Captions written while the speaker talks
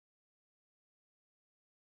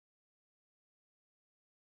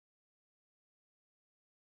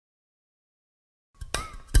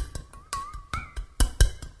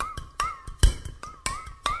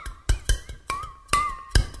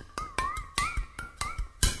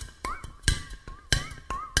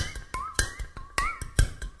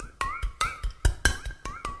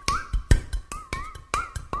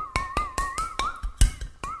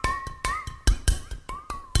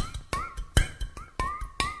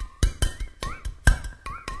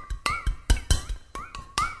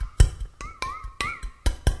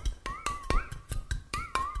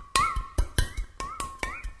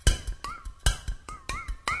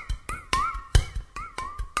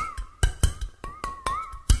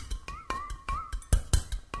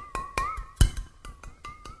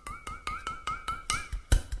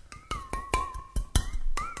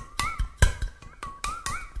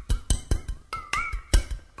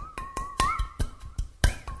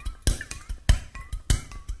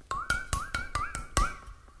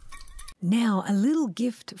Now, a little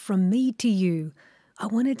gift from me to you. I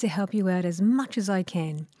wanted to help you out as much as I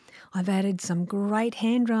can. I've added some great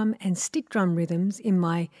hand drum and stick drum rhythms in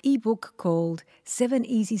my ebook called 7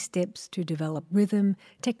 Easy Steps to Develop Rhythm,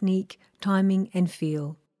 Technique, Timing and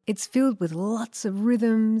Feel. It's filled with lots of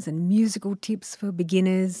rhythms and musical tips for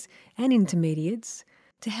beginners and intermediates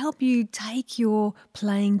to help you take your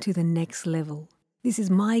playing to the next level. This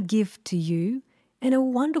is my gift to you and a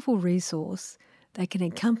wonderful resource that can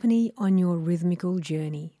accompany on your rhythmical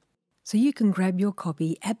journey. So you can grab your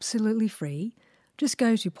copy absolutely free. Just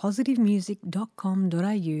go to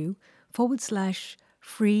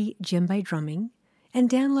positivemusic.com.au/free djembe drumming and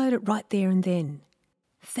download it right there and then.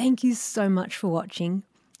 Thank you so much for watching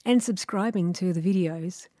and subscribing to the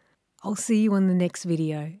videos. I'll see you on the next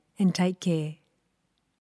video and take care.